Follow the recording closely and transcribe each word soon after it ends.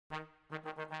The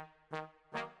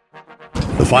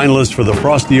finalists for the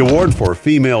Frosty Award for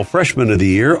Female Freshman of the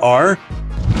Year are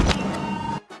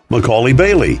Macaulay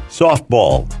Bailey,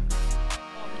 softball.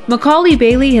 Macaulay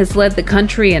Bailey has led the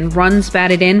country in runs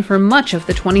batted in for much of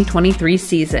the 2023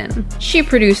 season. She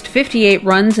produced 58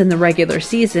 runs in the regular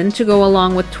season to go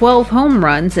along with 12 home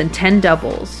runs and 10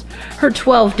 doubles. Her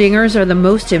 12 dingers are the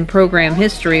most in program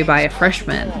history by a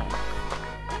freshman.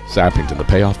 Zapping to the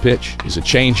payoff pitch is a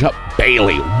changeup.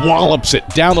 Bailey wallops it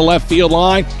down the left field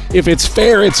line. If it's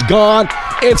fair, it's gone.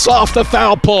 It's off the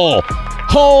foul pole.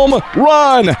 Home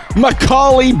run,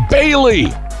 Macaulay Bailey.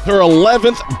 Her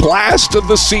 11th blast of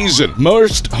the season.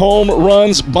 Most home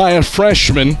runs by a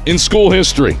freshman in school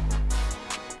history.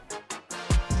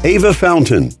 Ava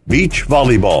Fountain, beach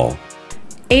volleyball.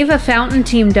 Ava Fountain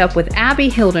teamed up with Abby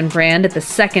Hildenbrand at the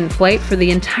second flight for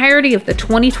the entirety of the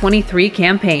 2023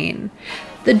 campaign.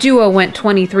 The duo went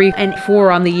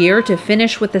 23-4 on the year to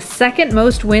finish with the second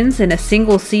most wins in a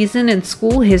single season in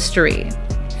school history.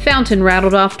 Fountain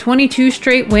rattled off 22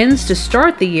 straight wins to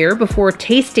start the year before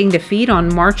tasting defeat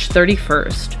on March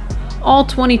 31st. All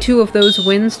 22 of those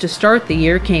wins to start the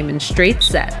year came in straight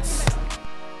sets.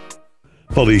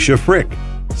 Felicia Frick,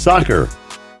 soccer.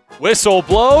 Whistle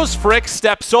blows, Frick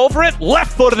steps over it,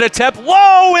 left-footed attempt,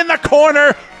 low in the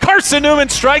corner. Carson-Newman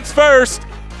strikes first.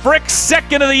 Frick's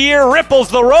second of the year ripples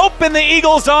the rope, and the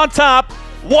Eagles on top,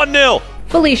 1-0.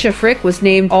 Felicia Frick was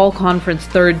named All-Conference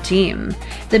third team.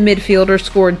 The midfielder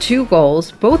scored 2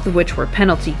 goals, both of which were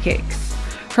penalty kicks.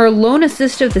 Her lone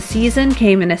assist of the season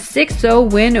came in a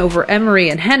 6-0 win over Emory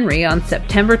and Henry on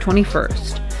September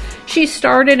 21st. She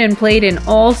started and played in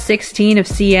all 16 of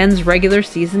CN's regular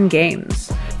season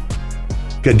games.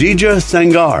 Khadija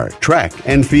Sangar, track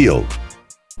and field.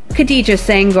 Khadija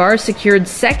Sangar secured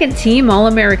second-team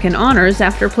All-American honors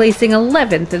after placing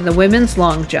 11th in the women's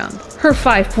long jump. Her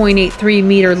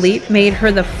 5.83-meter leap made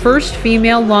her the first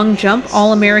female long jump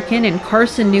All-American in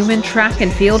Carson-Newman track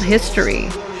and field history.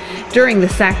 During the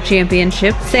SAC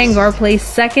championship, Sangar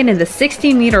placed second in the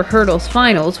 60-meter hurdles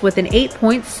finals with an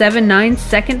 8.79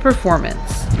 second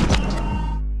performance.